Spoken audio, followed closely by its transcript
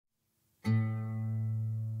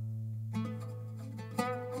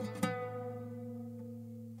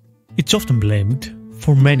It's often blamed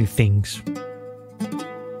for many things.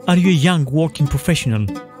 Are you a young working professional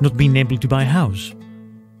not being able to buy a house?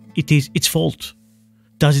 It is its fault.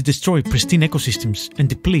 Does it destroy pristine ecosystems and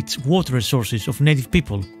depletes water resources of native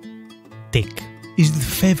people? Tick. Is it the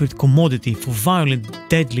favorite commodity for violent,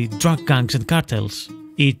 deadly drug gangs and cartels?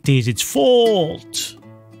 It is its fault.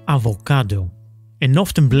 Avocado. An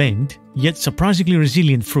often blamed, yet surprisingly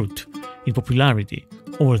resilient fruit in popularity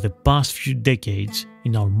over the past few decades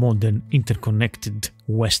in our modern, interconnected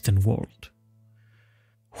Western world.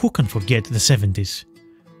 Who can forget the 70s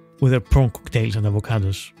with their prawn cocktails and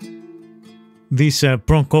avocados? This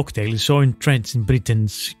prawn cocktail is so entrenched in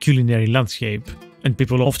Britain's culinary landscape, and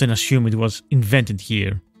people often assume it was invented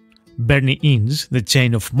here. Bernie Inn's, the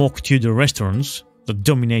chain of mock Tudor restaurants that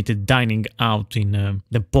dominated dining out in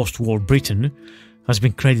the post-war Britain, has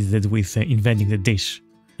been credited with inventing the dish,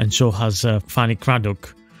 and so has Fanny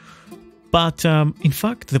Craddock. But in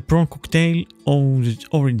fact, the prawn cocktail owes its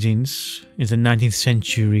origins in the 19th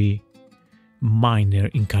century miner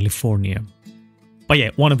in California. But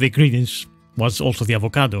yeah, one of the ingredients was also the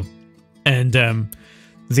avocado. And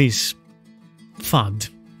this fad,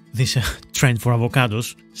 this trend for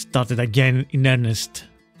avocados, started again in earnest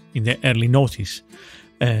in the early noughties.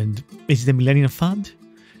 And is it a millennial fad?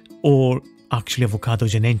 Or actually avocado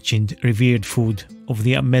is an ancient, revered food of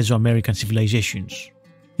the Mesoamerican civilizations?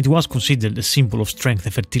 It was considered a symbol of strength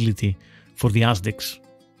and fertility for the Aztecs.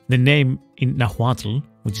 The name in Nahuatl,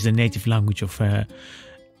 which is the native language of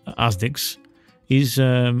Aztecs, is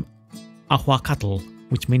Ahuacatl,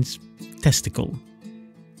 which means testicle.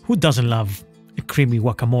 Who doesn't love a creamy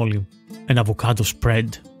guacamole, an avocado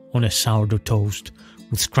spread on a sourdough toast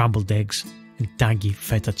with scrambled eggs and tangy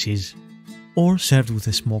feta cheese? Or served with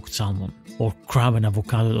a smoked salmon, or crab and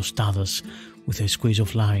avocado tostadas with a squeeze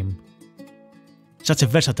of lime. Such a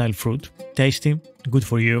versatile fruit, tasty, good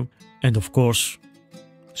for you, and of course,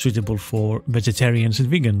 suitable for vegetarians and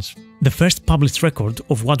vegans. The first published record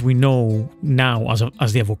of what we know now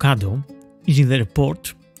as the avocado is in the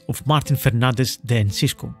report of Martin Fernandez de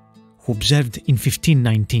Encisco, who observed in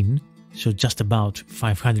 1519, so just about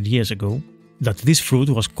 500 years ago, that this fruit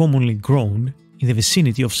was commonly grown in the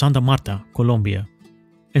vicinity of Santa Marta, Colombia.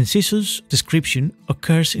 Enciso's description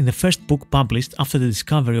occurs in the first book published after the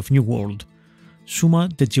discovery of New World, Summa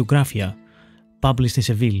de Geografia, published in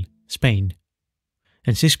Seville, Spain.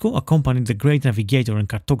 Encisco accompanied the great navigator and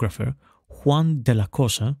cartographer Juan de la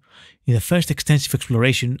Cosa in the first extensive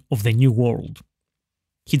exploration of the New World.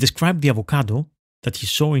 He described the avocado that he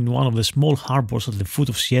saw in one of the small harbors at the foot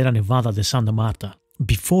of Sierra Nevada de Santa Marta.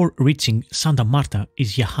 Before reaching Santa Marta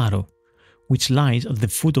is Yajaro, which lies at the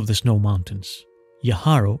foot of the snow mountains.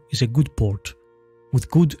 Yajaro is a good port, with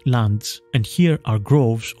good lands, and here are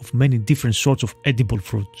groves of many different sorts of edible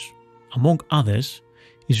fruits. Among others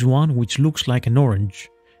is one which looks like an orange,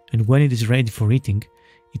 and when it is ready for eating,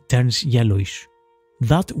 it turns yellowish.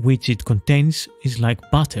 That which it contains is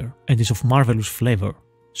like butter and is of marvelous flavor,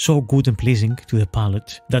 so good and pleasing to the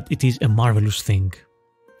palate that it is a marvelous thing.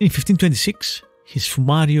 In 1526, his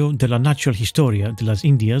Sumario de la Natural Historia de las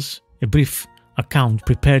Indias, a brief account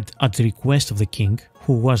prepared at the request of the king,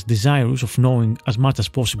 who was desirous of knowing as much as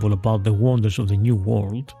possible about the wonders of the New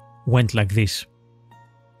World, went like this.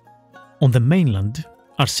 On the mainland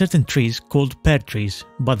are certain trees called pear trees,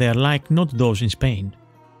 but they are like not those in Spain,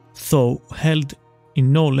 though held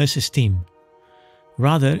in no less esteem.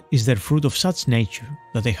 Rather is their fruit of such nature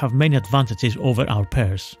that they have many advantages over our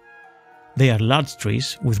pears. They are large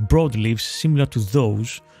trees with broad leaves similar to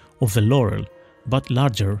those of the laurel, but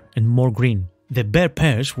larger and more green. The bare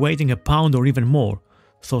pears weighing a pound or even more,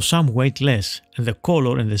 though some weight less, and the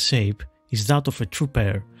color and the shape is that of a true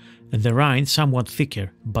pear, and the rind somewhat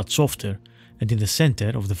thicker but softer, and in the center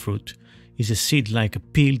of the fruit is a seed like a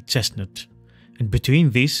peeled chestnut, and between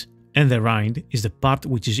this and the rind is the part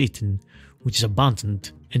which is eaten, which is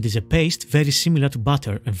abundant, and is a paste very similar to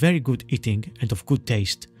butter and very good eating and of good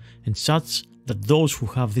taste, and such that those who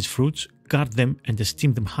have these fruits guard them and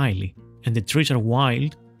esteem them highly, and the trees are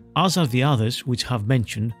wild, as are the others which have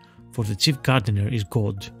mentioned, for the chief gardener is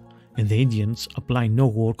God, and the Indians apply no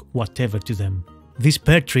work whatever to them. These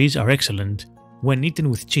pear trees are excellent when eaten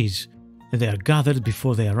with cheese, and they are gathered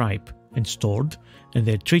before they are ripe, and stored, and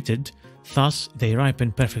they are treated, thus they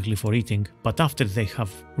ripen perfectly for eating, but after they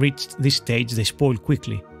have reached this stage they spoil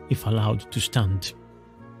quickly, if allowed to stand.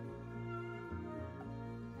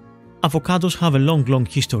 Avocados have a long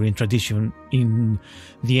history and tradition in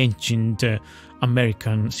the ancient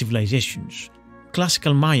American civilizations.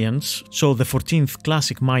 Classical Mayans, so the 14th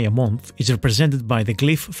classic Maya month, is represented by the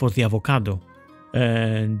glyph for the avocado,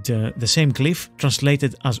 and the same glyph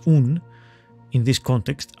translated as Un in this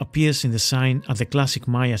context appears in the sign at the classic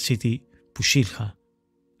Maya city Puxilha,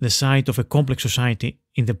 the site of a complex society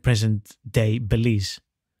in the present-day Belize.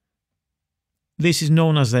 This is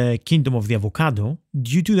known as the Kingdom of the Avocado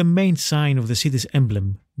due to the main sign of the city's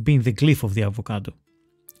emblem being the glyph of the avocado,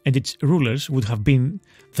 and its rulers would have been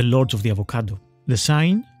the Lords of the Avocado. The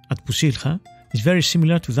sign at Puxilha is very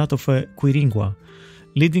similar to that of Quiringua,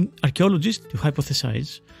 leading archaeologists to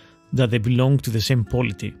hypothesize that they belong to the same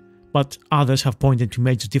polity, but others have pointed to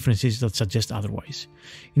major differences that suggest otherwise.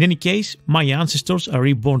 In any case, Maya ancestors are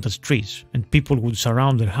reborn as trees, and people would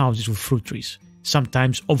surround their houses with fruit trees,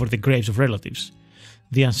 sometimes over the graves of relatives.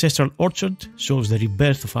 The ancestral orchard shows the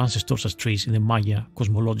rebirth of ancestors as trees in the Maya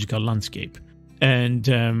cosmological landscape. And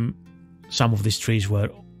some of these trees were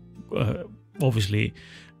obviously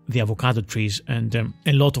the avocado trees, and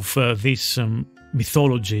a lot of this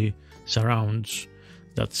mythology surrounds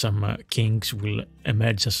that some kings will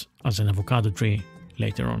emerge as an avocado tree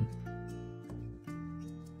later on.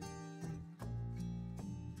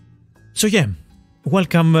 So yeah,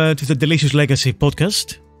 welcome to the Delicious Legacy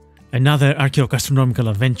podcast. Another archaeogastronomical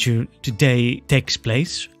adventure today takes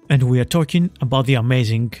place, and we are talking about the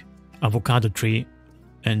amazing avocado tree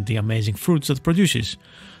and the amazing fruits that it produces,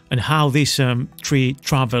 and how this tree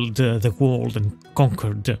traveled the world and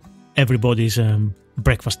conquered everybody's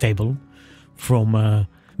breakfast table, from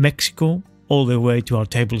Mexico all the way to our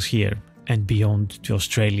tables here and beyond to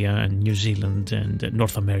Australia and New Zealand and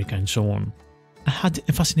North America and so on. I had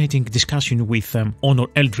a fascinating discussion with Honor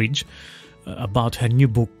Eldridge about her new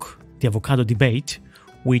book, The Avocado Debate,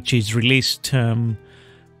 which is released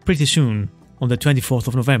pretty soon on the 24th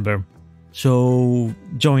of November. So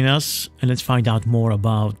join us and let's find out more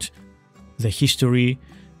about the history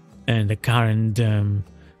and the current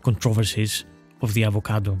controversies of the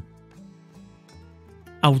avocado.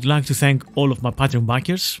 I would like to thank all of my Patreon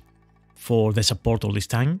backers for their support all this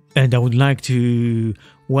time, and I would like to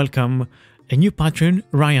welcome a new patron,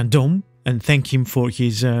 Ryan Dome, and thank him for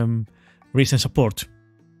his recent support.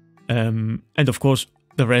 And of course,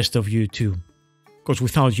 the rest of you too, because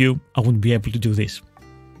without you, I wouldn't be able to do this.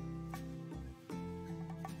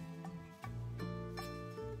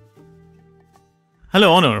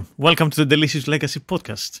 Hello, Honor. Welcome to the Delicious Legacy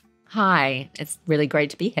podcast. Hi, it's really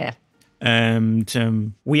great to be here.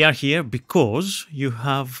 And we are here because you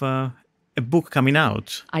have a book coming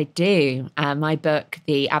out. I do. My book,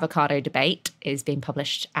 The Avocado Debate, is being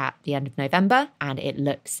published at the end of November, and it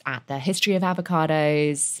looks at the history of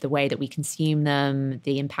avocados, the way that we consume them,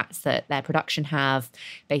 the impacts that their production have,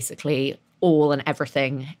 basically all and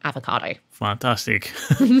everything avocado. Fantastic.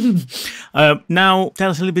 Now,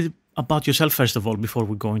 tell us a little bit about yourself, first of all, before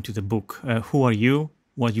we go into the book. Who are you?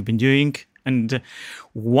 What you've been doing? And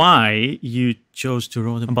why you chose to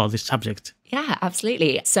write about this subject. Yeah,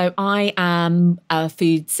 absolutely. So I am a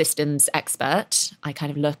food systems expert. I kind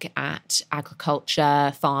of look at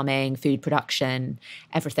agriculture, farming, food production,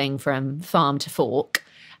 everything from farm to fork,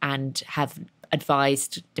 and have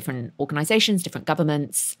advised different organizations, different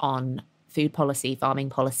governments on food policy, farming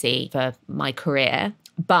policy for my career.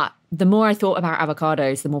 But the more I thought about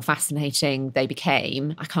avocados, the more fascinating they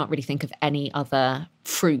became. I can't really think of any other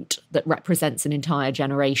fruit that represents an entire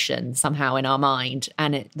generation somehow in our mind.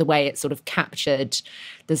 And the way it sort of captured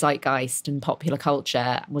the zeitgeist and popular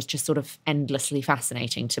culture was just sort of endlessly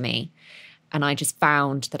fascinating to me. And I just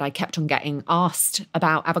found that I kept on getting asked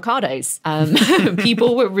about avocados.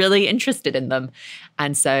 People were really interested in them.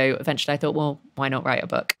 And so eventually I thought, well, why not write a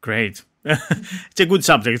book? Great. It's a good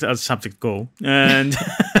subject as subject go. And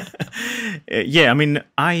yeah, I mean,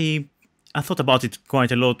 I thought about it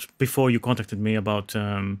quite a lot before you contacted me about,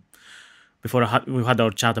 before we had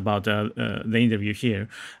our chat about the interview here.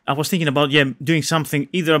 I was thinking about, doing something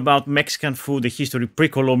either about Mexican food, the history,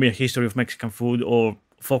 pre-Columbian history of Mexican food, or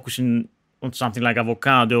focusing on something like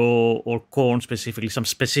avocado or corn specifically, some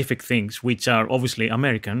specific things which are obviously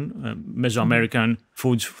American, Mesoamerican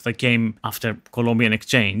foods that came after Columbian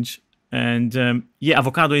exchange. And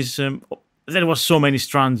avocado is, there was so many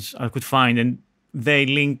strands I could find, and they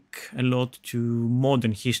link a lot to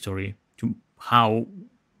modern history, to how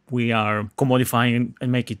we are commodifying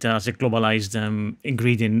and make it as a globalized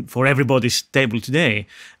ingredient for everybody's table today.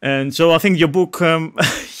 And so I think your book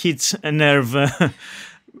hits a nerve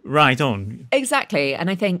right on. Exactly. And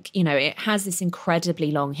I think, it has this incredibly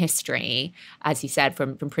long history, as you said,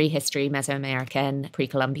 from prehistory, Mesoamerican,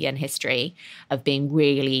 pre-Columbian history of being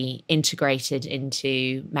really integrated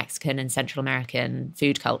into Mexican and Central American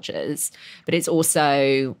food cultures. But it's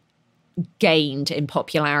also gained in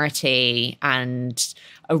popularity and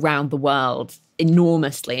around the world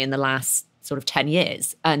enormously in the last sort of 10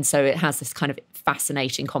 years. And so it has this kind of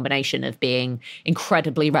fascinating combination of being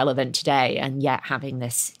incredibly relevant today and yet having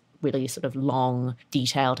this really sort of long,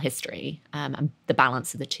 detailed history. And the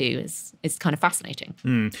balance of the two is kind of fascinating.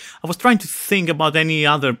 I was trying to think about any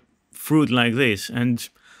other fruit like this, and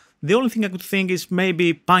the only thing I could think is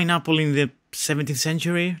maybe pineapple in the 17th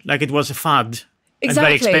century, like it was a fad. Exactly. And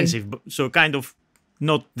very expensive, so kind of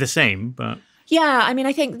not the same, but... Yeah, I mean,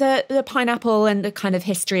 I think the pineapple and the kind of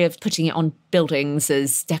history of putting it on buildings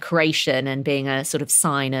as decoration and being a sort of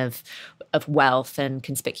sign of wealth and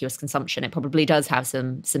conspicuous consumption, it probably does have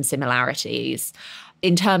some similarities.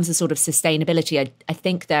 In terms of sort of sustainability, I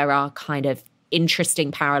think there are kind of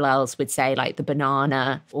interesting parallels with, say, like the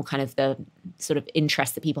banana, or kind of the sort of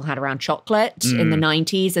interest that people had around chocolate in the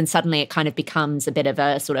 90s. And suddenly it kind of becomes a bit of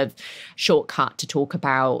a sort of shortcut to talk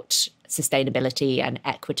about sustainability and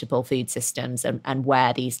equitable food systems and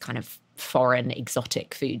where these kind of foreign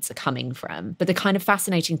exotic foods are coming from. But the kind of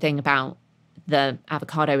fascinating thing about the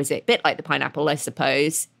avocado is a bit like the pineapple, I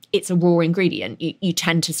suppose. It's a raw ingredient. You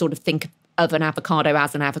tend to sort of think of an avocado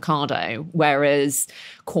as an avocado, whereas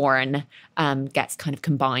corn gets kind of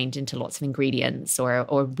combined into lots of ingredients, or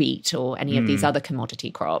wheat or any of these other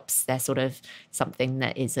commodity crops. They're sort of something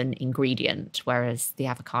that is an ingredient, whereas the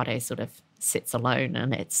avocado sort of sits alone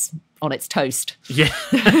and it's on its toast. Yeah.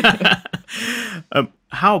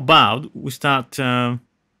 How about we start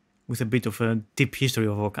with a bit of a deep history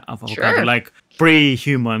of avocado, Sure. like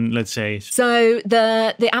pre-human, let's say. So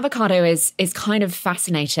the avocado is kind of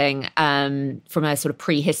fascinating from a sort of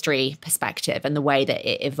prehistory perspective and the way that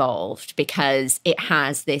it evolved, because it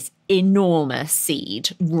has this enormous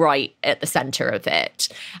seed right at the center of it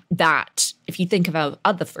that, if you think of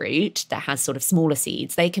other fruit that has sort of smaller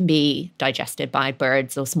seeds, they can be digested by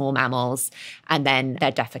birds or small mammals, and then they're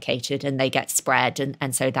defecated and they get spread,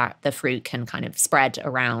 and so that the fruit can kind of spread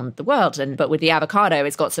around the world. But with the avocado,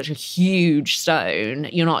 it's got such a huge stone,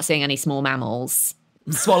 you're not seeing any small mammals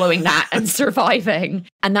swallowing that and surviving.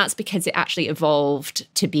 And that's because it actually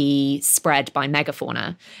evolved to be spread by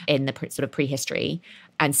megafauna in the sort of prehistory.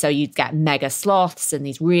 And so you'd get mega sloths and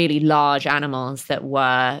these really large animals that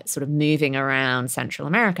were sort of moving around Central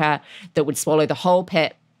America that would swallow the whole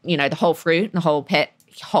pit, the whole fruit, the whole pit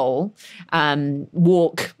whole,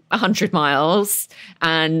 walk 100 miles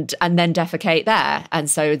and then defecate there. And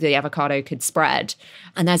so the avocado could spread.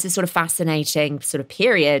 And there's this sort of fascinating sort of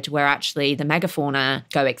period where actually the megafauna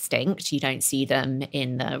go extinct. You don't see them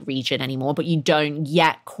in the region anymore, but you don't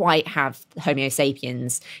yet quite have Homo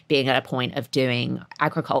sapiens being at a point of doing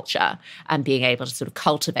agriculture and being able to sort of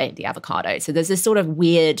cultivate the avocado. So there's this sort of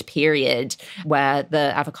weird period where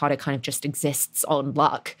the avocado kind of just exists on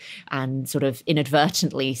luck and sort of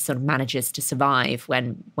inadvertently sort of manages to survive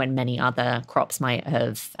when many other crops might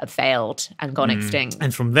have failed and gone extinct.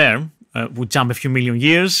 And from there, we jump a few million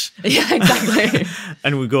years. Yeah, exactly.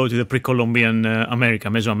 And we go to the pre-Columbian America,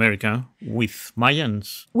 Mesoamerica, with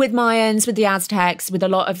Mayans. With Mayans, with the Aztecs, with a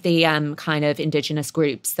lot of the kind of indigenous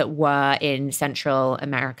groups that were in Central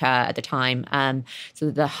America at the time. So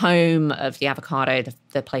the home of the avocado,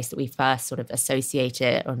 the place that we first sort of associate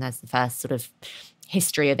it, and there's the first sort of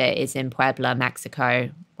history of it, is in Puebla, Mexico.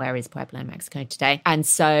 Where is Puebla in Mexico today? And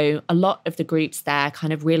so a lot of the groups there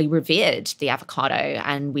kind of really revered the avocado,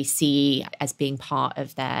 and we see as being part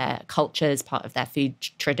of their cultures, part of their food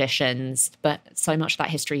traditions. But so much of that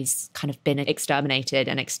history's kind of been exterminated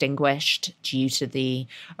and extinguished due to the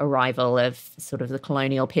arrival of sort of the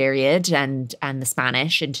colonial period and the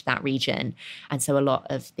Spanish into that region. And so a lot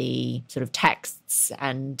of the sort of texts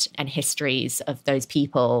and histories of those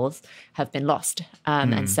peoples have been lost.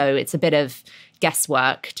 And so it's a bit of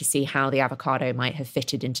guesswork to see how the avocado might have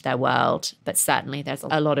fitted into their world. But certainly there's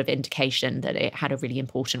a lot of indication that it had a really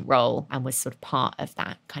important role and was sort of part of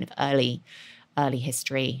that kind of early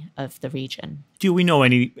history of the region. Do we know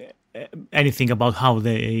anything about how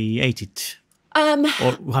they ate it?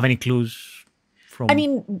 Or have any clues? I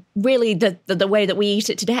mean, really, the way that we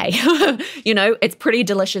eat it today, it's pretty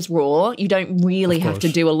delicious raw. You don't really have to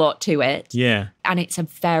do a lot to it. Yeah. And it's a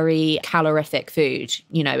very calorific food.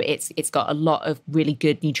 It's got a lot of really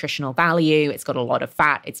good nutritional value. It's got a lot of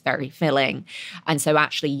fat. It's very filling. And so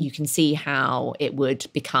actually you can see how it would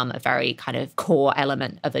become a very kind of core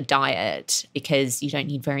element of a diet, because you don't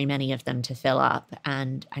need very many of them to fill up,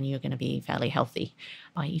 and you're going to be fairly healthy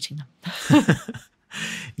by eating them.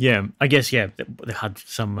 Yeah, I guess, they had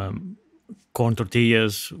some corn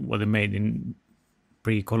tortillas, what they made in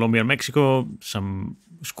pre-Columbian Mexico, some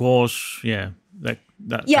squash, that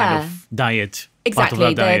kind of diet. Exactly.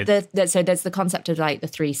 Part of that diet. So there's the concept of like the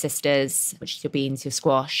three sisters, which is your beans, your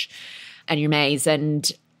squash, and your maize. And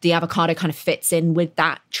the avocado kind of fits in with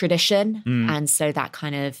that tradition. And so that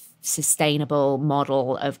kind of sustainable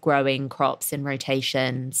model of growing crops in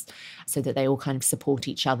rotations so that they all kind of support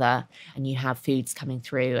each other, and you have foods coming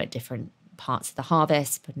through at different parts of the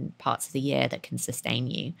harvest and parts of the year that can sustain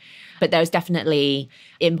you. But there was definitely,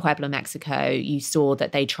 in Puebla, Mexico, you saw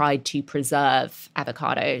that they tried to preserve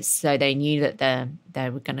avocados. So they knew that they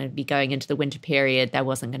were going to be going into the winter period. There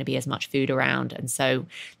wasn't going to be as much food around. And so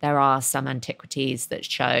there are some antiquities that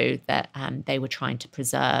show that they were trying to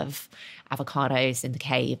preserve avocados in the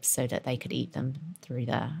caves so that they could eat them through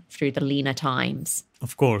the leaner times.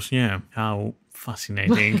 Of course, yeah. How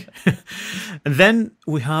fascinating. And then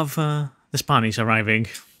we have the Spanish arriving.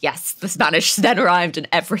 Yes, the Spanish then arrived and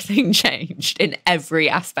everything changed in every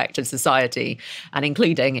aspect of society, and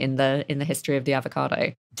including in the history of the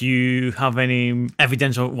avocado. Do you have any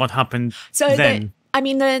evidence of what happened then?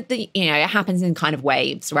 It happens in kind of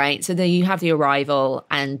waves, right? So you have the arrival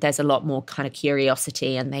and there's a lot more kind of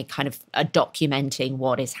curiosity, and they kind of are documenting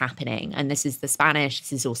what is happening. And this is the Spanish,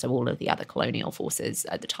 this is also all of the other colonial forces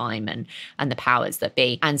at the time and the powers that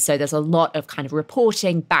be. And so there's a lot of kind of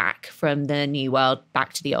reporting back from the New World,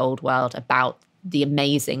 back to the Old World about the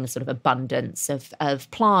amazing sort of abundance of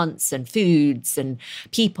plants and foods and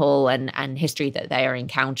people and history that they are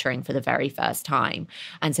encountering for the very first time.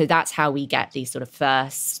 And so that's how we get these sort of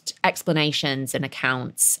first explanations and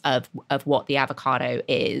accounts of what the avocado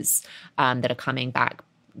is that are coming back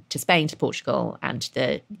to Spain, to Portugal, and to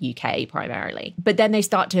the UK primarily. But then they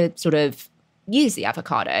start to sort of use the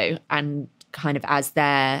avocado, and kind of as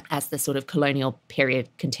the sort of colonial period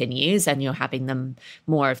continues and you're having them,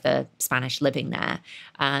 more of the Spanish living there,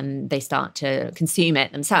 they start to consume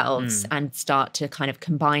it themselves and start to kind of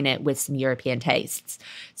combine it with some European tastes.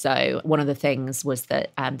 So one of the things was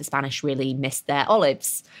that the Spanish really missed their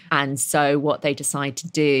olives. And so what they decide to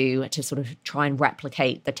do to sort of try and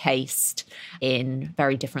replicate the taste in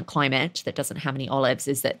very different climate that doesn't have any olives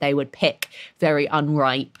is that they would pick very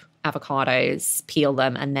unripe avocados, peel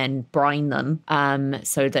them, and then brine them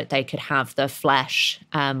so that they could have the flesh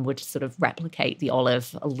would sort of replicate the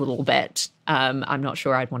olive a little bit. I'm not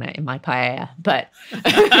sure I'd want it in my paella, but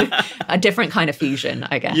a different kind of fusion,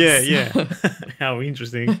 I guess. Yeah. How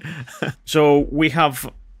interesting. So we have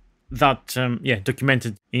that,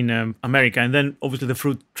 documented in America. And then obviously the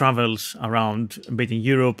fruit travels around a bit in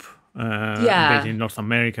Europe, a bit in North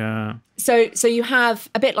America. So you have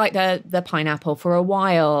a bit like the pineapple. For a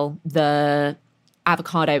while, the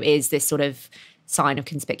avocado is this sort of sign of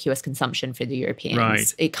conspicuous consumption for the Europeans.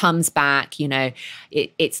 Right. It comes back,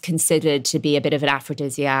 it's considered to be a bit of an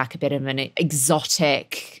aphrodisiac, a bit of an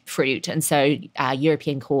exotic fruit. And so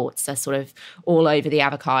European courts are sort of all over the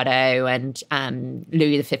avocado, and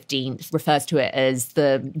Louis XV refers to it as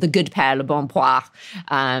the good pear, le bon poire,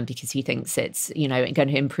 because he thinks it's, going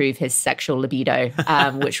to improve his sexual libido,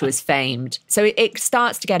 which was famed. So it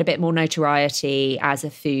starts to get a bit more notoriety as a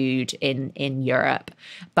food in Europe.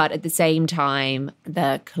 But at the same time,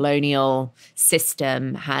 the colonial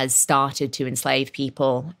system has started to enslave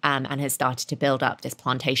people and has started to build up this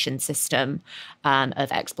plantation system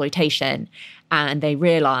of exploitation. And they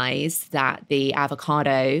realize that the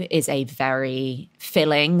avocado is a very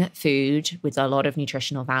filling food with a lot of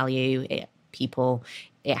nutritional value. It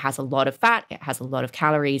has a lot of fat, it has a lot of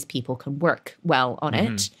calories, people can work well on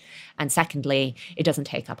it. And secondly, it doesn't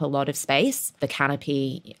take up a lot of space. The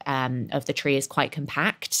canopy of the tree is quite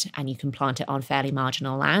compact and you can plant it on fairly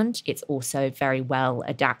marginal land. It's also very well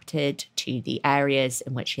adapted to the areas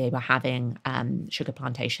in which they were having sugar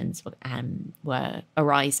plantations were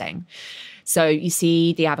arising. So you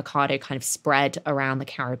see the avocado kind of spread around the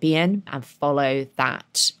Caribbean and follow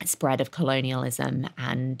that spread of colonialism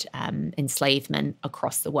and enslavement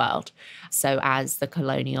across the world. So as the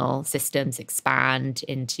colonial systems expand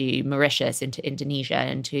into Mauritius, into Indonesia,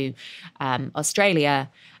 into Australia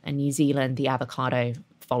and New Zealand, the avocado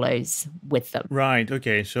follows with them. Right.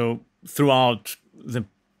 Okay. So throughout the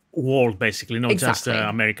world, basically, not just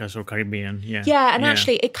Americas or Caribbean. Yeah. And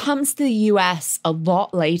actually it comes to the US a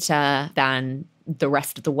lot later than the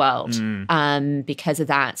rest of the world because of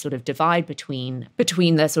that sort of divide between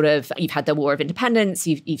the sort of, you've had the War of Independence,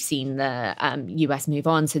 you've seen the US move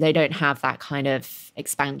on, so they don't have that kind of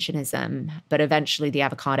expansionism. But eventually the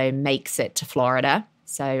avocado makes it to Florida.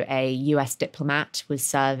 So a US diplomat was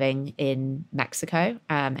serving in Mexico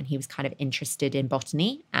and he was kind of interested in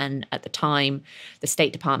botany. And at the time, the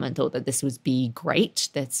State Department thought that this would be great.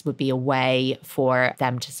 This would be a way for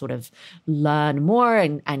them to sort of learn more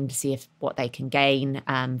and see what they can gain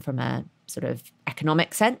from a sort of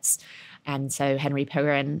economic sense. And so Henry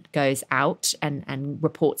Pirron goes out and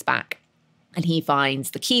reports back And he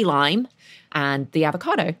finds the key lime and the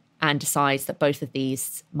avocado and decides that both of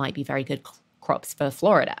these might be very good crops for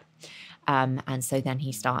Florida. And so then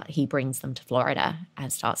he brings them to Florida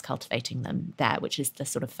and starts cultivating them there, which is the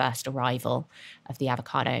sort of first arrival of the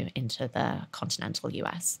avocado into the continental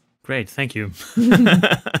US. Great, thank you.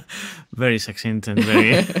 Very succinct and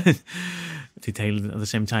very detailed at the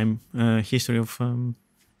same time. History of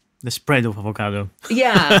the spread of avocado.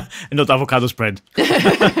 Yeah. And not avocado spread.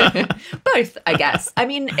 Both, I guess. I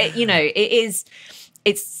mean,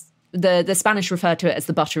 it's the Spanish refer to it as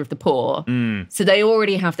the butter of the poor. So they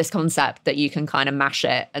already have this concept that you can kind of mash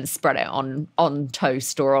it and spread it on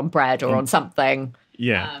toast or on bread or on something.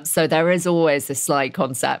 Yeah. So there is always this slight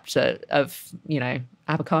concept of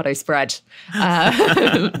avocado spread,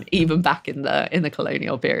 even back in the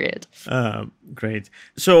colonial period. Great.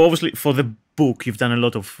 So obviously for the book, you've done a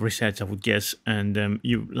lot of research, I would guess, and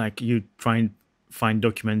you try and find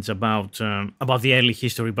documents about the early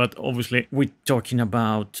history, but obviously we're talking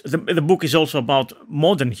about the book is also about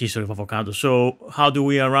modern history of avocado. So how do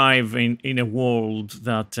we arrive in a world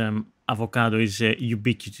that avocado is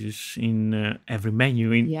ubiquitous in every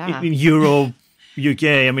menu in Europe, UK?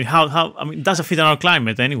 I mean, how it doesn't fit in our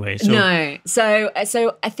climate anyway. So. No, so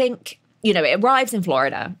I think it arrives in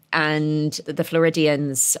Florida, and the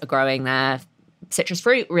Floridians are growing their citrus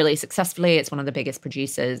fruit really successfully. It's one of the biggest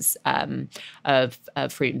producers of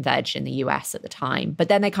fruit and veg in the US at the time. But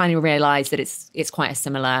then they kind of realized that it's quite a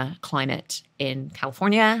similar climate in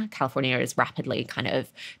California. California is rapidly kind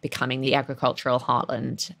of becoming the agricultural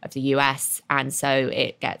heartland of the US. And so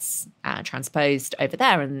it gets transposed over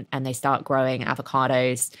there, and they start growing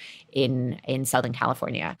avocados in Southern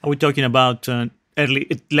California. Are we talking about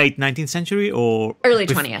late 19th century or early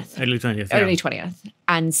 20th? Early 20th. Yeah. Early 20th.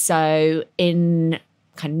 And so in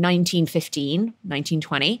kind of 1915,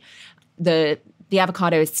 1920, the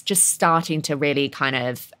avocado is just starting to really kind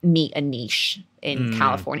of meet a niche in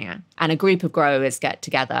California. And a group of growers get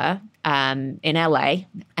together in LA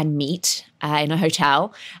and meet in a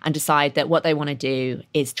hotel and decide that what they want to do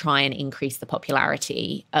is try and increase the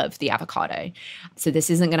popularity of the avocado. So this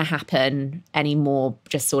isn't going to happen anymore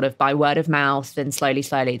just sort of by word of mouth and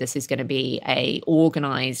slowly. This is going to be a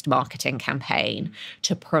organized marketing campaign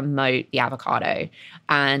to promote the avocado.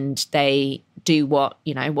 And they do what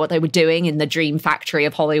they were doing in the dream factory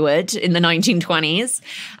of Hollywood in the 1920s.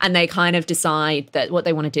 And they kind of decide that what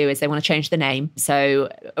they want to do is they want to change the name. So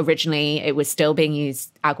originally it was still being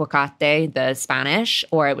used aguacate, the Spanish,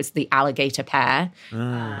 or it was the alligator pear,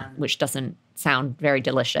 which doesn't sound very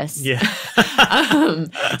delicious. Yeah.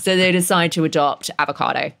 So they decide to adopt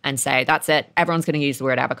avocado and say, that's it. Everyone's going to use the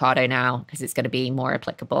word avocado now because it's going to be more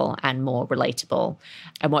applicable and more relatable.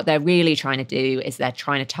 And what they're really trying to do is they're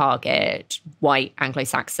trying to target white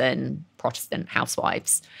Anglo-Saxon Protestant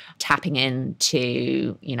housewives, tapping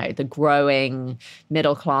into, the growing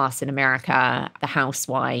middle class in America, the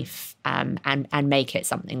housewife, and make it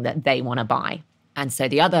something that they want to buy. And so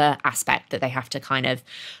the other aspect that they have to kind of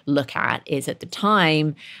look at is at the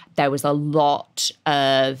time, there was a lot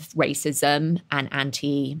of racism and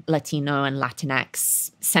anti-Latino and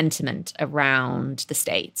Latinx sentiment around the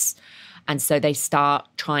States. And so they start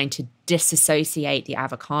trying to disassociate the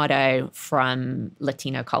avocado from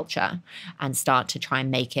Latino culture and start to try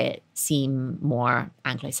and make it seem more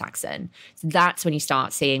Anglo-Saxon. So that's when you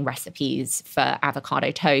start seeing recipes for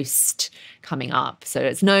avocado toast coming up. So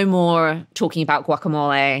it's no more talking about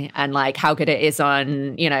guacamole and like how good it is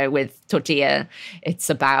on, with tortilla. It's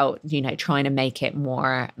about, trying to make it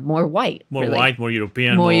more white. More really. White, more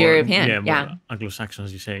European. More European, more Anglo-Saxon,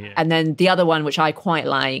 as you say. Yeah. And then the other one, which I quite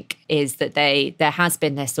like, is that there has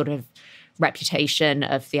been this sort of reputation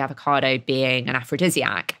of the avocado being an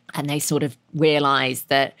aphrodisiac. And they sort of realized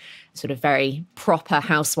that sort of very proper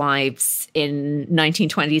housewives in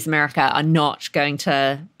 1920s America are not going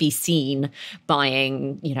to be seen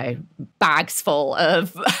buying, bags full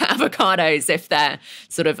of avocados if they're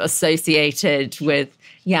sort of associated with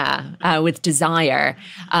desire.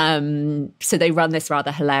 So they run this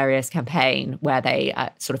rather hilarious campaign where they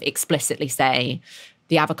sort of explicitly say,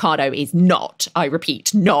 the avocado is not, I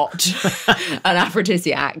repeat, not an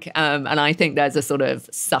aphrodisiac. And I think there's a sort of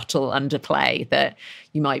subtle underplay that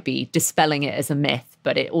you might be dispelling it as a myth,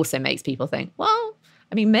 but it also makes people think, well,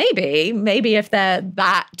 I mean, maybe if they're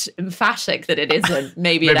that emphatic that it isn't,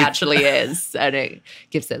 maybe it actually is. And it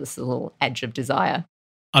gives it this little edge of desire.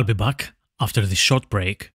 I'll be back after this short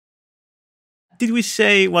break. Did we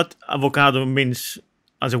say what avocado means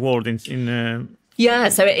as a word in Yeah,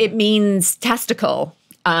 so it means testicle.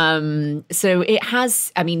 So it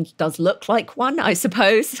has, does look like one, I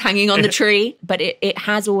suppose, hanging on the tree, but it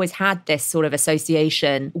has always had this sort of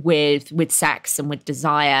association with sex and with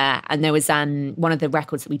desire. And there was one of the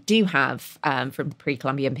records that we do have from the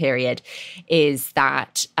pre-Columbian period is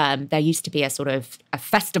that there used to be a sort of a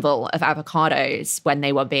festival of avocados when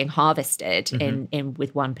they were being harvested in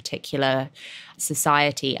with one particular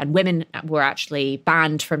society, and women were actually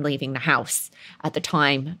banned from leaving the house at the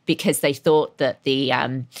time because they thought that the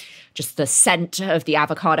just the scent of the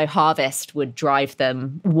avocado harvest would drive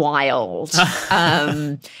them wild.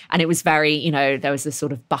 And it was very, there was a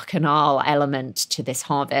sort of bacchanal element to this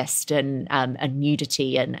harvest and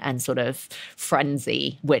nudity and sort of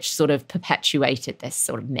frenzy, which sort of perpetuated this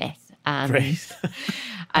sort of myth. Great.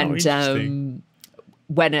 And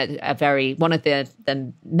when one of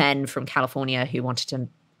the men from California who wanted to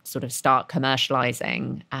sort of start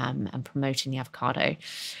commercializing and promoting the avocado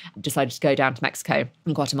decided to go down to Mexico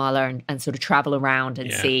and Guatemala and sort of travel around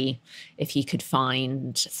and see if he could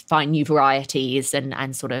find new varieties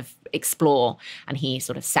and sort of explore. And he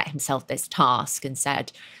sort of set himself this task and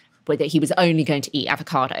said that he was only going to eat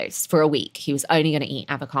avocados for a week. He was only going to eat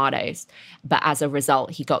avocados. But as a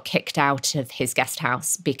result, he got kicked out of his guest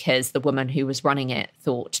house because the woman who was running it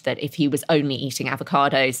thought that if he was only eating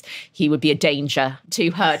avocados, he would be a danger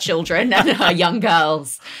to her children and her young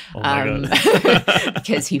girls. Oh my God.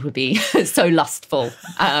 Because he would be so lustful.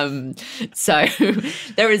 So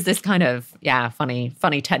there is this kind of,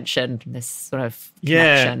 funny tension, this sort of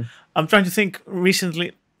connection. Yeah, I'm trying to think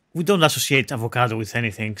recently. We don't associate avocado with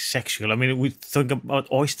anything sexual. I mean, we think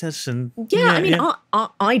about oysters and...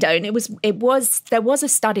 I don't. There was a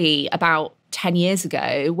study about 10 years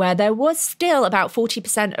ago where there was still about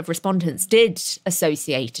 40% of respondents did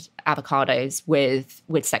associate avocados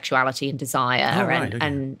with sexuality and desire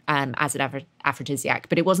and as an aphrodisiac,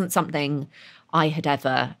 but it wasn't something I had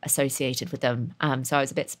ever associated with them. So I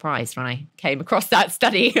was a bit surprised when I came across that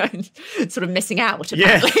study and sort of missing out,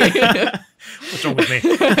 apparently. Yeah. What's wrong with me?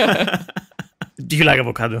 Do you like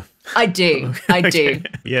avocado? I do. I do.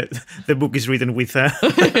 Yeah, the book is written with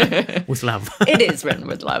love. It is written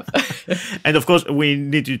with love. And of course, we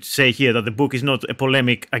need to say here that the book is not a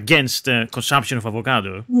polemic against consumption of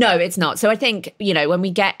avocado. No, it's not. So I think, when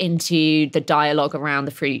we get into the dialogue around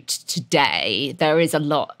the fruit today, there is a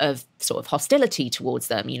lot of sort of hostility towards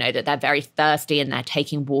them, that they're very thirsty and they're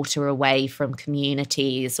taking water away from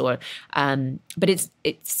communities but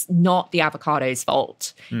it's not the avocado's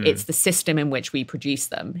fault. It's the system in which we produce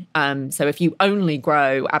them. So if you only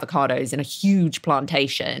grow avocados in a huge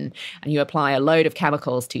plantation and you apply a load of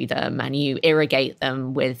chemicals to them and you irrigate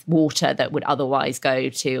them with water that would otherwise go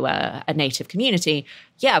to a native community,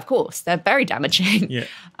 yeah, of course, they're very damaging. Yeah.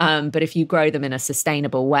 But if you grow them in a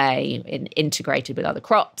sustainable way, integrated with other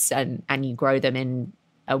crops, and you grow them in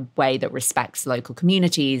a way that respects local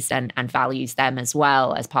communities and values them as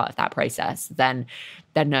well as part of that process, then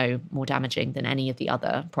they're no more damaging than any of the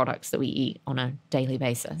other products that we eat on a daily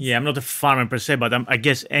basis. Yeah, I'm not a farmer per se, but I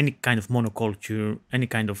guess any kind of monoculture, any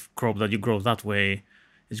kind of crop that you grow that way,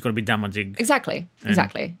 it's going to be damaging. Exactly.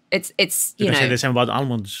 It's you can say the same about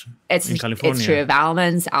almonds in California. It's true of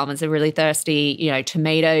almonds. Almonds are really thirsty.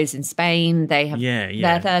 Tomatoes in Spain,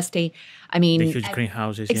 they're thirsty. I mean, the huge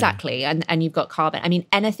greenhouses. Exactly. Yeah. And you've got carbon. I mean,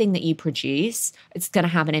 anything that you produce, it's going to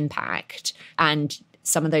have an impact. And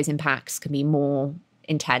some of those impacts can be more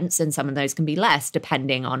intense and some of those can be less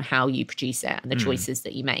depending on how you produce it and the choices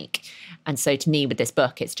that you make. And so to me, with this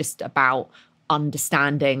book, it's just about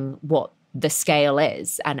understanding what the scale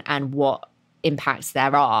is and what impacts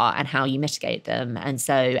there are and how you mitigate them. And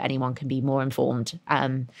so anyone can be more informed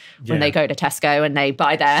when they go to Tesco and they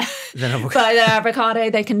buy their avocado,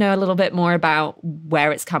 they can know a little bit more about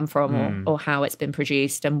where it's come from or how it's been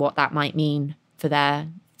produced and what that might mean for their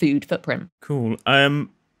food footprint. Cool.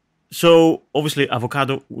 So obviously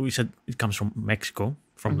avocado, we said it comes from Mexico,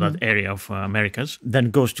 from that area of Americas, then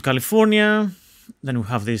goes to California. Then we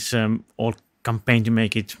have this all campaign to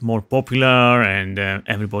make it more popular and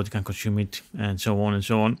everybody can consume it and so on and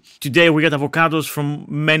so on. Today we get avocados from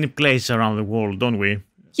many places around the world, don't we?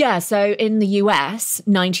 Yeah, so in the US,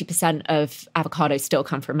 90% of avocados still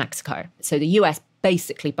come from Mexico. So the US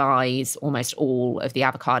basically buys almost all of the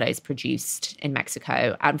avocados produced in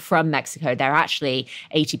Mexico. And from Mexico, they're actually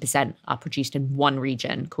 80% are produced in one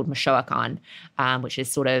region called Michoacan, which is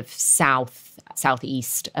sort of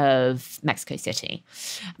southeast of Mexico City.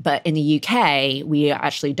 But in the UK, we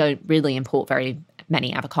actually don't really import very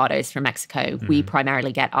many avocados from Mexico. We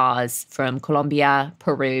primarily get ours from Colombia,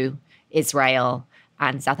 Peru, Israel,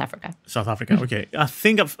 and South Africa. South Africa, okay. I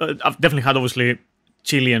think I've definitely had obviously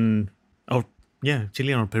Chilean or yeah,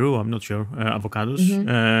 Chile or Peru, I'm not sure, avocados,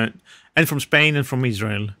 Mm-hmm. and from Spain and from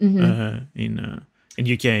Israel in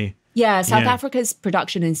UK. Yeah, South Yeah. Africa's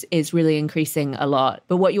production is really increasing a lot.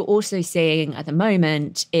 But what you're also seeing at the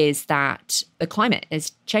moment is that the climate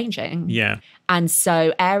is changing. Yeah. And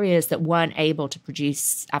so areas that weren't able to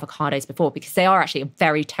produce avocados before, because they are actually a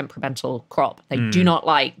very temperamental crop. They do not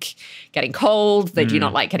like getting cold. They do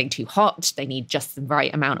not like getting too hot. They need just the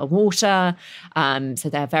right amount of water. So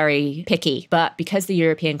they're very picky. But because the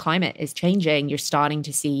European climate is changing, you're starting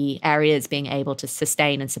to see areas being able to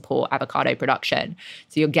sustain and support avocado production.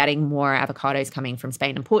 So you're getting more avocados coming from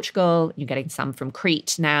Spain and Portugal. You're getting some from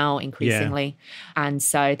Crete now, increasingly. Yeah. And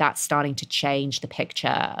so that's starting to change the picture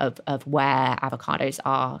of where avocados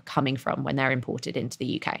are coming from when they're imported into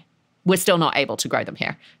the UK. We're still not able to grow them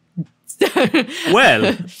here. Well,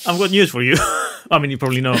 I've got news for you. I mean, you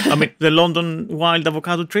probably know. I mean, the London wild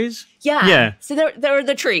avocado trees. Yeah. Yeah. So there are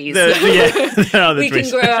the trees. There are the we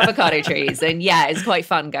trees. can grow avocado trees. And yeah, it's quite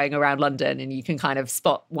fun going around London and you can kind of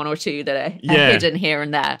spot one or two that are hidden here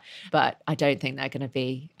and there. But I don't think they're going to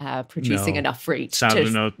be producing enough fruit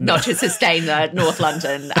not to sustain the North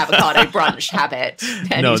London avocado brunch habit.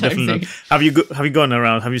 No, definitely not. Have you gone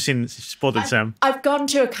around? Have you spotted some? I've gone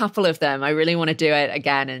to a couple of them. I really want to do it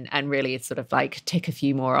again and really sort of like tick a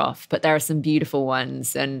few more off. But there are some beautiful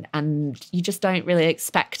ones and you just don't really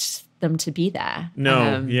expect them to be there.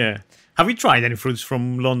 No, yeah. Have you tried any fruits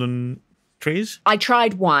from London trees? I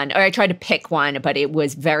tried one, or I tried to pick one, but it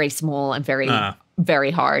was very small and very hard.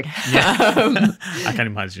 Yeah. I can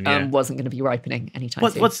imagine, yeah. Wasn't going to be ripening anytime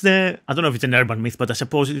soon. What's I don't know if it's an urban myth, but I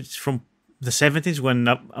suppose it's from the 70s when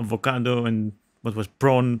avocado and what was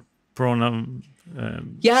prawn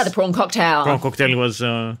the prawn cocktail. Prawn cocktail was...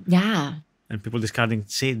 yeah. And people discarding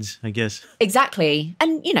seeds, I guess. Exactly.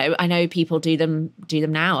 And, I know people do them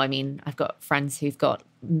now. I mean, I've got friends who've got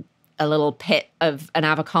a little pit of an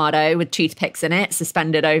avocado with toothpicks in it,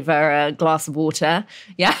 suspended over a glass of water.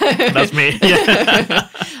 Yeah. That's me. Yeah.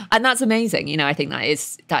 And that's amazing. I think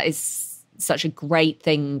that is such a great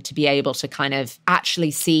thing to be able to kind of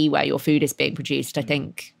actually see where your food is being produced. I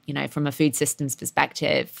think, from a food systems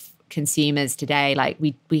perspective, consumers today, like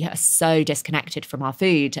we are so disconnected from our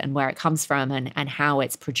food and where it comes from and how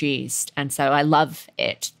it's produced. And so I love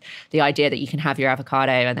it, the idea that you can have your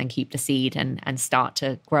avocado and then keep the seed and start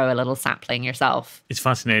to grow a little sapling yourself. It's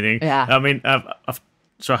fascinating. Yeah. I mean, I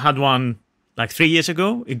had one like 3 years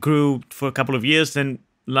ago. It grew for a couple of years. Then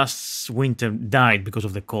last winter died because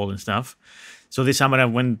of the cold and stuff. So this summer I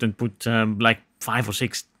went and put like 5 or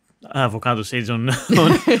 6 avocado seeds on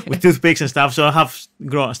with toothpicks and stuff. So I have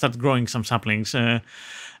started growing some saplings. Like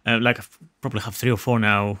I probably have 3 or 4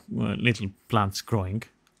 now, little plants growing,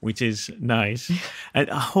 which is nice.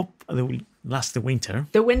 And I hope they will last the winter.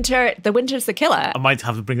 The winter's the killer. I might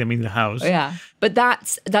have to bring them in the house. Yeah, but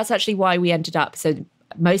that's actually why we ended up. So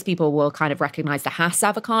most people will kind of recognize the Hass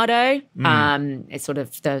avocado. It's sort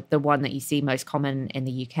of the one that you see most common in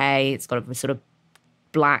the UK. It's got a sort of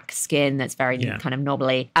black skin that's very kind of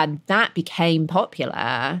knobbly. And that became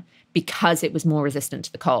popular because it was more resistant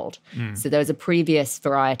to the cold. So there was a previous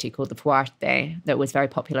variety called the Fuerte that was very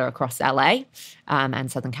popular across LA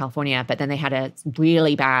and Southern California. But then they had a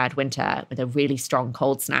really bad winter with a really strong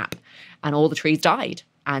cold snap and all the trees died.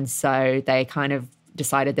 And so they kind of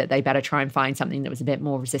decided that they better try and find something that was a bit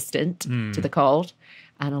more resistant to the cold.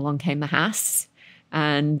 And along came the Hass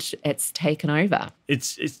and it's taken over.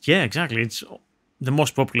 It's yeah, exactly. It's the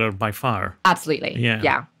most popular by far. Absolutely.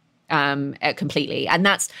 Yeah. Completely. And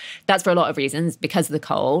that's for a lot of reasons. Because of the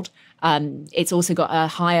cold. It's also got a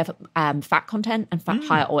higher fat content and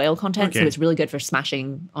higher oil content. So it's really good for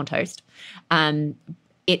smashing on toast.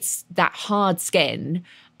 It's that hard skin.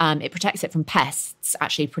 It protects it from pests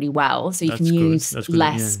actually pretty well. So you can use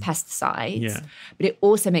less pesticides. But it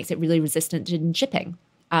also makes it really resistant in shipping.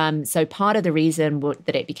 So part of the reason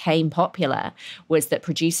that it became popular was that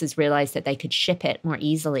producers realized that they could ship it more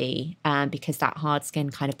easily because that hard skin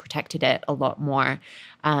kind of protected it a lot more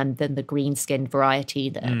than the green skin variety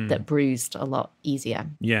that bruised a lot easier.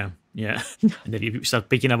 Yeah. And then you start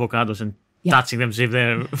picking avocados and touching them, see if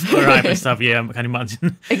they're ripe and stuff. Yeah, I can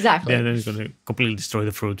imagine. Exactly. Yeah, then it's going to completely destroy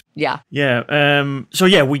the fruit. Yeah. Yeah. So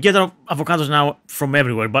yeah, we get our avocados now from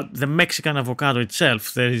everywhere, but the Mexican avocado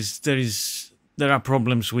itself, there's there are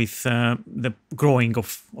problems with the growing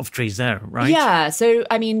of trees there, right? Yeah. So,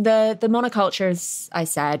 I mean, the monoculture, as I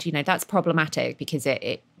said, that's problematic because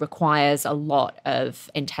it requires a lot of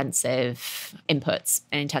intensive inputs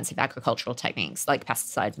and intensive agricultural techniques like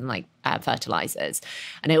pesticides and like fertilizers.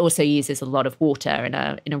 And it also uses a lot of water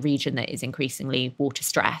in a region that is increasingly water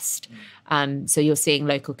stressed. So you're seeing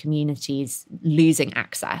local communities losing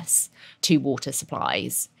access to water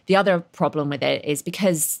supplies. The other problem with it is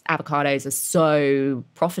because avocados are so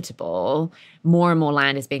profitable, more and more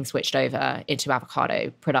land is being switched over into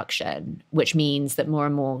avocado production, which means that more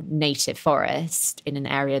and more native forest in an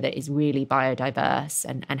area that is really biodiverse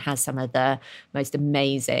and has some of the most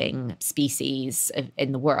amazing species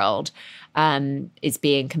in the world is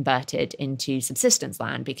being converted into subsistence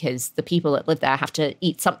land because the people that live there have to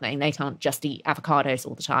eat something. They can't just eat avocados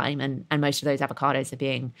all the time. And most of those avocados are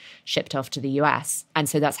being shipped off to the US. And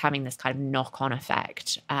so that's having this kind of knock-on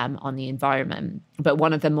effect on the environment. But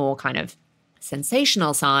one of the more kind of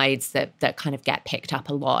sensational sides that kind of get picked up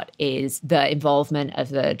a lot is the involvement of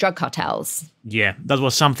the drug cartels. Yeah, that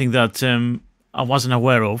was something that I wasn't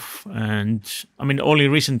aware of. And I mean, only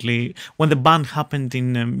recently, when the ban happened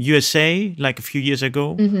in USA, like a few years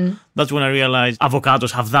ago, that's when I realized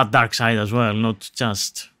avocados have that dark side as well, not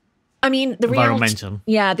just... I mean, environmental.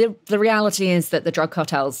 The reality is that the drug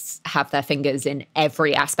cartels have their fingers in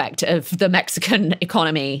every aspect of the Mexican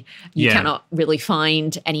economy. You cannot really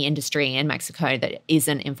find any industry in Mexico that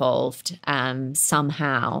isn't involved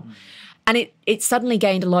somehow. And it suddenly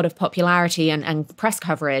gained a lot of popularity and press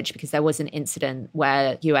coverage because there was an incident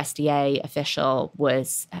where USDA official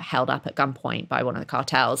was held up at gunpoint by one of the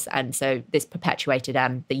cartels. And so this perpetuated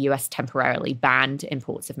the US temporarily banned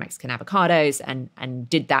imports of Mexican avocados and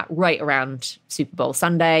did that right around Super Bowl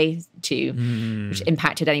Sunday which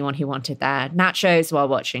impacted anyone who wanted their nachos while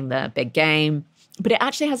watching the big game. But it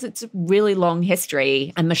actually has its really long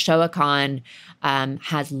history. And Michoacan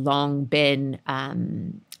has long been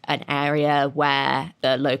an area where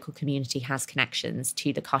the local community has connections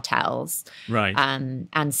to the cartels. Right.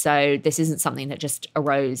 And so this isn't something that just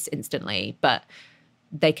arose instantly, but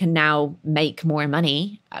they can now make more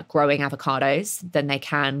money growing avocados than they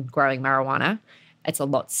can growing marijuana. It's a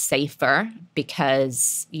lot safer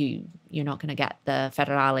because you're not going to get the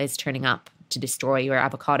federales turning up to destroy your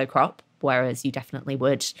avocado crop, whereas you definitely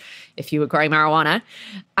would if you were growing marijuana.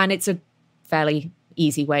 And it's a fairly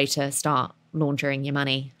easy way to start laundering your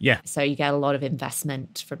money. Yeah. So you get a lot of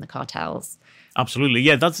investment from the cartels. Absolutely.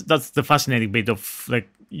 Yeah, that's the fascinating bit of like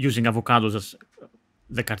using avocados as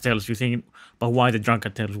the cartels. You think, but why the drug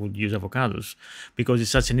cartels would use avocados? Because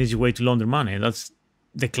it's such an easy way to launder money. That's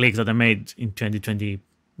the click that I made in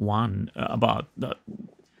 2021 about that.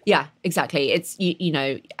 Yeah, exactly. It's,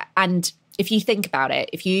 and if you think about it,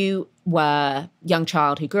 if you were a young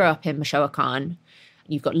child who grew up in Michoacan,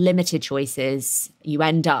 you've got limited choices, you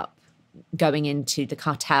end up going into the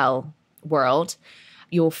cartel world,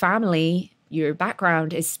 your family, your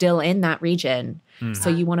background is still in that region.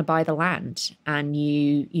 So you want to buy the land and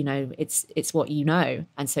it's what you know.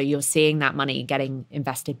 And so you're seeing that money getting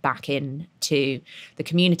invested back into the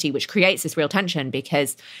community, which creates this real tension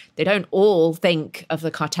because they don't all think of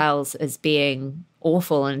the cartels as being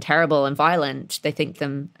awful and terrible and violent. They think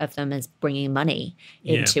of them as bringing money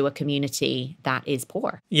into a community that is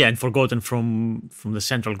poor. Yeah, and forgotten from the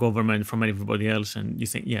central government, from everybody else. And you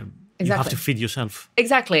think, exactly. You have to feed yourself.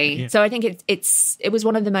 Exactly. Yeah. So I think it was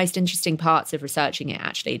one of the most interesting parts of researching it,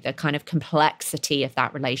 actually, the kind of complexity of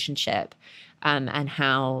that relationship and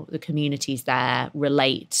how the communities there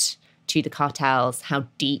relate to the cartels, how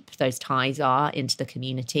deep those ties are into the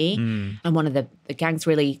community. And one of the gangs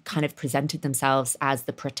really kind of presented themselves as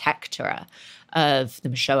the protector of the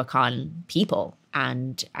Michoacan people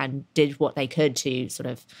and did what they could to sort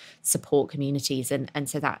of support communities. And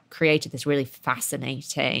so that created this really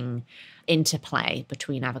fascinating interplay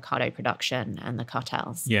between avocado production and the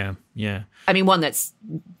cartels. Yeah. I mean, one that's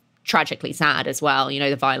tragically sad as well.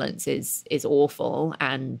 The violence is awful.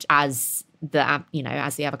 And as the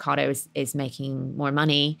avocado is making more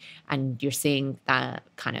money and you're seeing that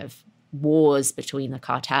kind of wars between the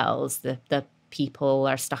cartels, the people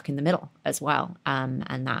are stuck in the middle as well.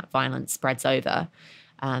 And that violence spreads over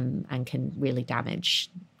and can really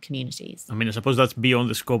damage communities. I mean, I suppose that's beyond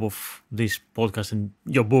the scope of this podcast and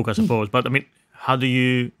your book, I suppose. But I mean, how do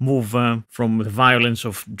you move from the violence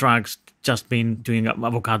of drugs just doing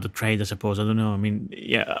avocado trade, I suppose? I don't know. I mean,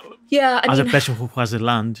 as a person who has the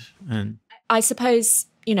land. And I suppose,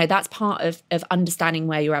 that's part of understanding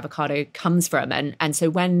where your avocado comes from. And so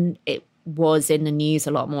when it was in the news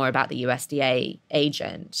a lot more about the USDA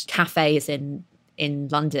agent, cafes in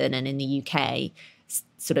London and in the UK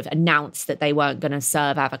sort of announced that they weren't going to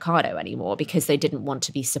serve avocado anymore because they didn't want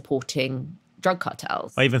to be supporting drug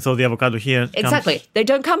cartels. I even thought the avocado here Exactly. They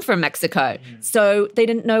don't come from Mexico. So they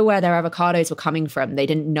didn't know where their avocados were coming from. They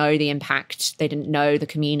didn't know the impact. They didn't know the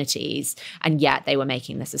communities. And yet they were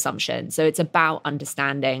making this assumption. So it's about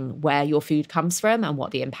understanding where your food comes from and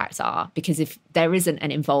what the impacts are. Because if there isn't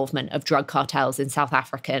an involvement of drug cartels in South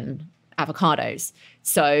African avocados,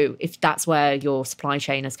 so if that's where your supply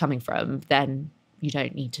chain is coming from, then you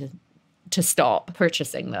don't need to stop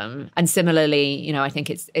purchasing them. And similarly, I think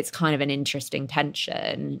it's kind of an interesting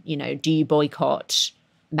tension. Do you boycott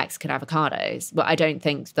Mexican avocados? Well, I don't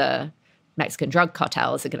think the Mexican drug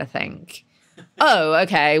cartels are going to think, oh,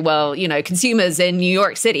 okay, well, consumers in New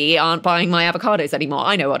York City aren't buying my avocados anymore.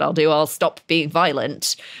 I know what I'll do. I'll stop being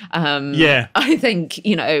violent. I think,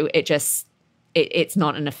 it's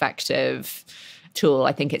not an effective tool.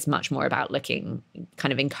 I think it's much more about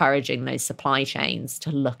kind of encouraging those supply chains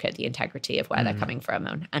to look at the integrity of where they're coming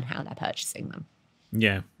from and how they're purchasing them.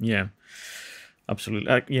 Yeah,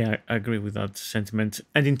 absolutely. I agree with that sentiment.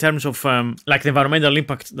 And in terms of the environmental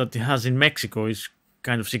impact that it has in Mexico is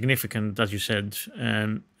kind of significant, as you said.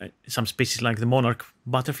 Some species like the monarch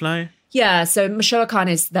butterfly. Yeah, so Michoacan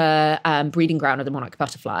is the breeding ground of the monarch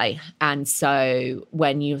butterfly. And so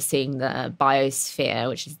when you're seeing the biosphere,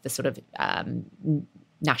 which is the sort of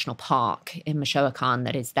national park in Michoacan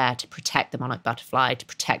that is there to protect the monarch butterfly, to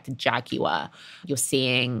protect the jaguar, you're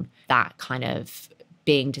seeing that kind of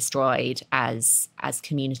being destroyed as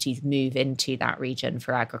communities move into that region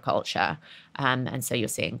for agriculture. And so you're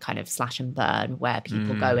seeing kind of slash and burn where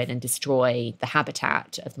people go in and destroy the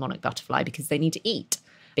habitat of the monarch butterfly because they need to eat,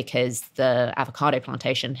 because the avocado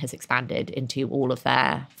plantation has expanded into all of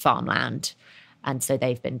their farmland. And so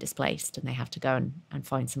they've been displaced and they have to go and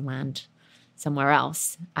find some land somewhere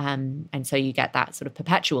else. And so you get that sort of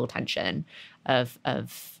perpetual tension of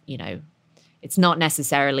it's not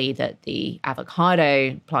necessarily that the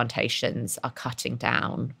avocado plantations are cutting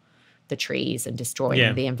down the trees and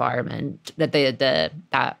destroying the environment,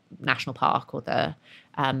 that national park or the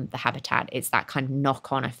habitat. It's that kind of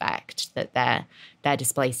knock-on effect that they're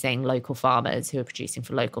displacing local farmers who are producing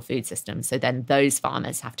for local food systems. So then those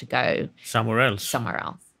farmers have to go somewhere else.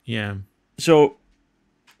 Yeah. So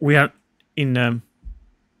we are in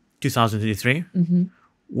 2023.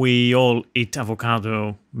 We all eat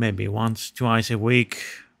avocado maybe once, twice a week,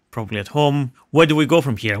 probably at home. Where do we go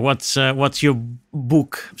from here? What's your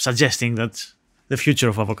book suggesting that the future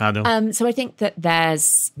of avocado? So I think that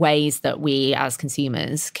there's ways that we as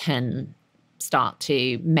consumers can start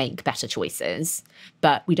to make better choices,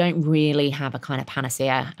 but we don't really have a kind of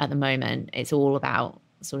panacea at the moment. It's all about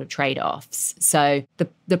sort of trade-offs. So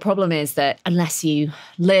the problem is that unless you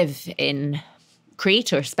live in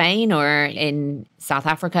Crete or Spain or in South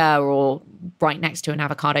Africa or right next to an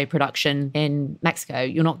avocado production in Mexico,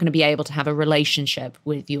 you're not going to be able to have a relationship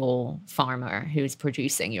with your farmer who's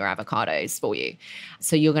producing your avocados for you.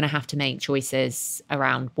 So you're going to have to make choices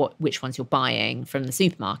around which ones you're buying from the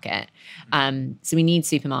supermarket. So we need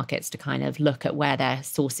supermarkets to kind of look at where they're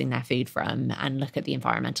sourcing their food from and look at the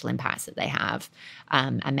environmental impacts that they have,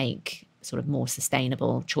 and make sort of more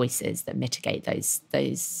sustainable choices that mitigate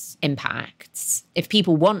those impacts. If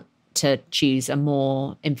people want to choose a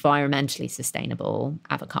more environmentally sustainable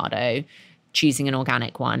avocado, choosing an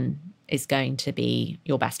organic one is going to be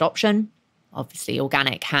your best option. Obviously,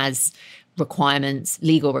 organic has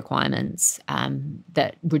legal requirements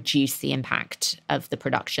that reduce the impact of the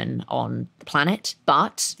production on the planet,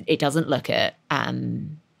 but it doesn't look at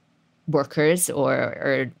workers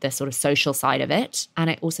or the sort of social side of it. And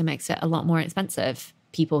it also makes it a lot more expensive.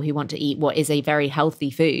 People who want to eat what is a very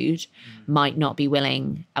healthy food might not be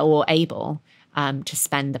willing or able to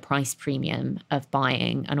spend the price premium of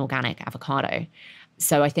buying an organic avocado.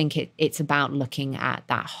 So I think it's about looking at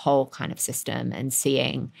that whole kind of system and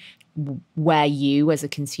seeing where you as a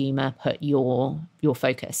consumer put your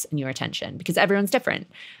focus and your attention, because everyone's different.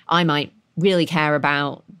 I might really care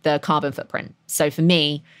about the carbon footprint. So for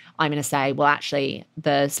me, I'm going to say, well, actually,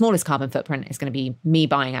 the smallest carbon footprint is going to be me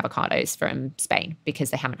buying avocados from Spain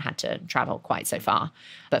because they haven't had to travel quite so far.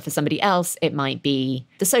 But for somebody else, it might be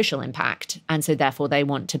the social impact. And so therefore, they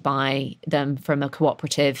want to buy them from a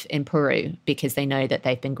cooperative in Peru because they know that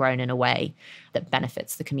they've been grown in a way that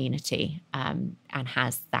benefits the community and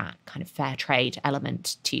has that kind of fair trade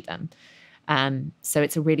element to them. So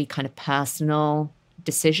it's a really kind of personal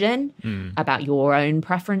decision about your own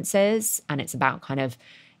preferences. And it's about kind of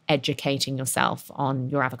educating yourself on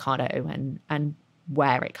your avocado and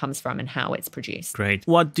where it comes from and how it's produced. Great.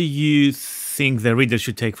 What do you think the reader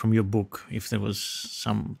should take from your book, if there was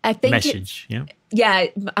some message? Yeah,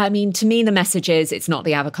 I mean, to me, the message is it's not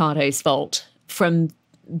the avocado's fault. From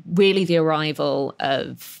really the arrival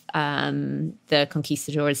of the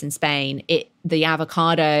conquistadors in Spain, the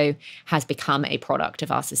avocado has become a product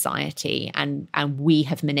of our society, and we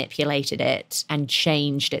have manipulated it and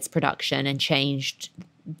changed its production and changed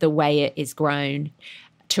the way it is grown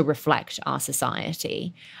to reflect our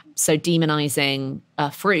society. So demonizing a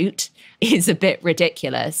fruit is a bit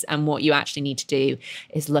ridiculous. And what you actually need to do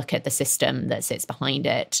is look at the system that sits behind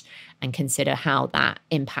it and consider how that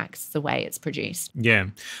impacts the way it's produced. Yeah.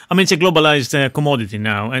 I mean, it's a globalized commodity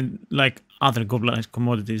now. And like other globalized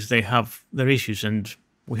commodities, they have their issues, and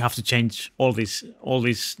we have to change all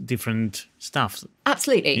these different stuff.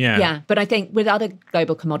 Absolutely. Yeah. But I think with other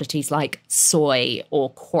global commodities like soy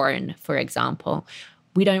or corn, for example,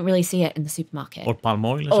 we don't really see it in the supermarket. Or palm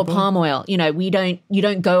oil. Or palm oil. You know, you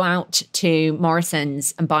don't go out to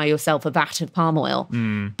Morrison's and buy yourself a vat of palm oil,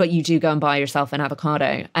 but you do go and buy yourself an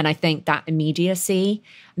avocado. And I think that immediacy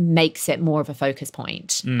makes it more of a focus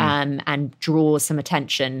point, and draws some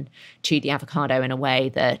attention to the avocado in a way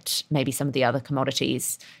that maybe some of the other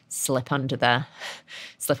commodities slip under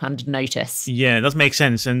notice. Yeah, that makes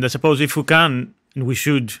sense. And I suppose if we can and we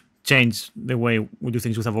should change the way we do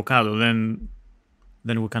things with avocado, then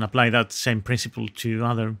we can apply that same principle to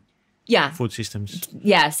other food systems.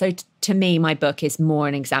 Yeah, so to me, my book is more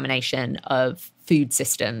an examination of food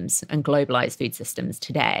systems and globalized food systems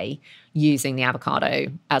today, using the avocado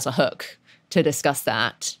as a hook to discuss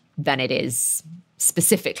that, than it is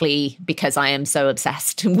specifically because I am so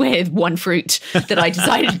obsessed with one fruit that I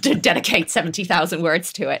decided to dedicate 70,000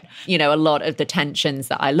 words to it. You know, a lot of the tensions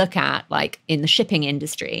that I look at, like in the shipping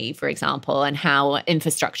industry, for example, and how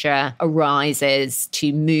infrastructure arises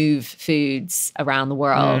to move foods around the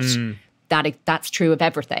world. That's true of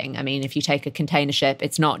everything. I mean, if you take a container ship,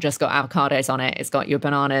 it's not just got avocados on it. It's got your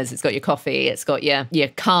bananas, it's got your coffee, it's got your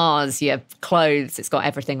cars, your clothes, it's got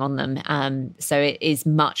everything on them. So it is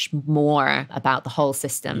much more about the whole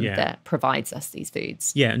system that provides us these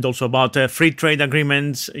foods. Yeah, and also about free trade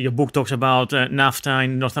agreements. Your book talks about NAFTA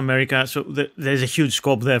in North America. So there's a huge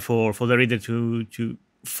scope there for the reader to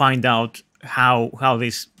find out how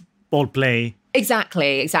this all play.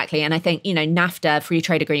 Exactly. And I think, you know, NAFTA, free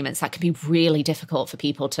trade agreements, that can be really difficult for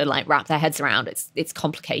people to like wrap their heads around. It's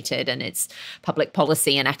complicated, and it's public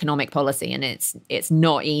policy and economic policy, and it's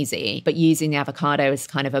not easy. But using the avocado as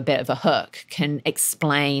kind of a bit of a hook can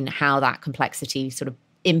explain how that complexity sort of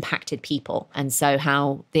impacted people. And so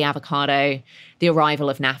how the arrival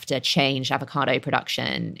of NAFTA changed avocado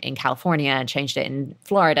production in California, changed it in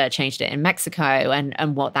Florida, changed it in Mexico,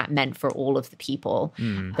 and what that meant for all of the people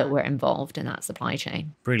that were involved in that supply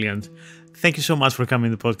chain. Brilliant. Thank you so much for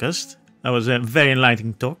coming to the podcast. That was a very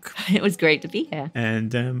enlightening talk. It was great to be here.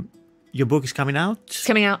 And your book is coming out? It's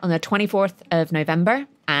coming out on the 24th of November,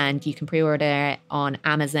 and you can pre-order it on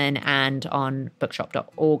Amazon and on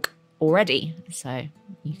bookshop.org already, so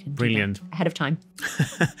you can do that ahead of time.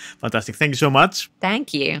 Fantastic. Thank you so much.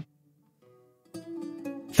 Thank you.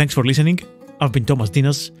 Thanks for listening. I've been Thomas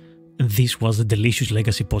Dinas, and this was the Delicious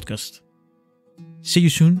Legacy Podcast. See you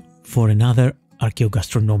soon for another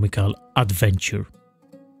archaeogastronomical adventure.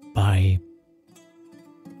 Bye.